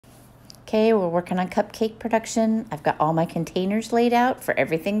Okay, we're working on cupcake production. I've got all my containers laid out for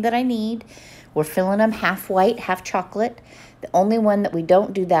everything that I need. We're filling them half white, half chocolate. The only one that we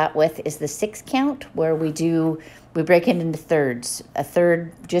don't do that with is the 6 count, where we break it into thirds. A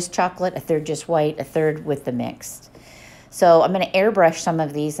third just chocolate, a third just white, a third with the mixed. So I'm going to airbrush some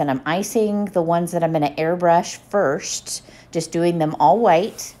of these, and I'm icing the ones that I'm going to airbrush first, just doing them all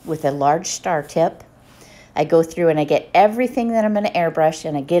white with a large star tip. I go through and I get everything that I'm going to airbrush,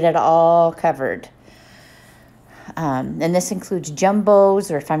 and I get it all covered. And this includes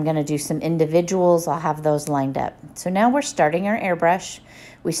jumbos, or if I'm going to do some individuals, I'll have those lined up. So now we're starting our airbrush.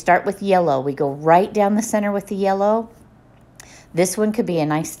 We start with yellow. We go right down the center with the yellow. This one could be a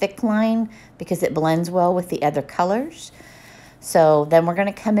nice thick line because it blends well with the other colors. So then we're going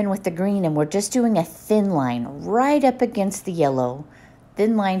to come in with the green, and we're just doing a thin line right up against the yellow.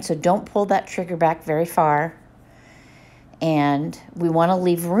 Thin line, so don't pull that trigger back very far. And we want to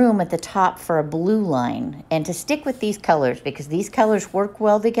leave room at the top for a blue line, and to stick with these colors because these colors work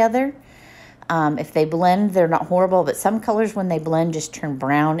well together. If they blend, they're not horrible, but some colors when they blend just turn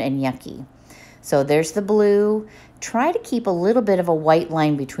brown and yucky. So there's the blue. Try to keep a little bit of a white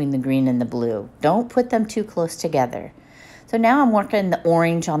line between the green and the blue. Don't put them too close together. So now I'm working the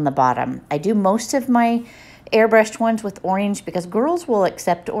orange on the bottom. I do most of my airbrushed ones with orange because girls will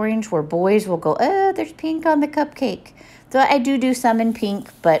accept orange, where boys will go, oh, there's pink on the cupcake. So I do some in pink,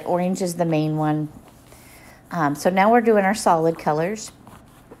 but orange is the main one. So now we're doing our solid colors,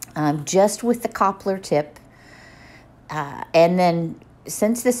 just with the cobbler tip. And then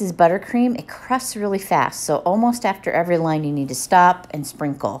since this is buttercream, it crusts really fast. So almost after every line, you need to stop and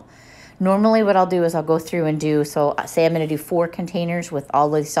sprinkle. Normally what I'll do is I'll go through and do, so say I'm going to do 4 containers with all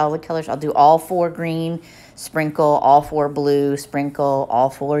the solid colors. I'll do all 4 green, sprinkle, all 4 blue, sprinkle,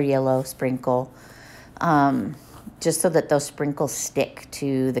 all 4 yellow, sprinkle. Just so that those sprinkles stick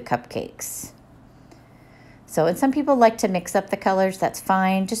to the cupcakes. So, and some people like to mix up the colors. That's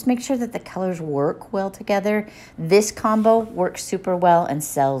fine. Just make sure that the colors work well together. This combo works super well and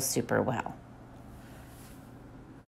sells super well.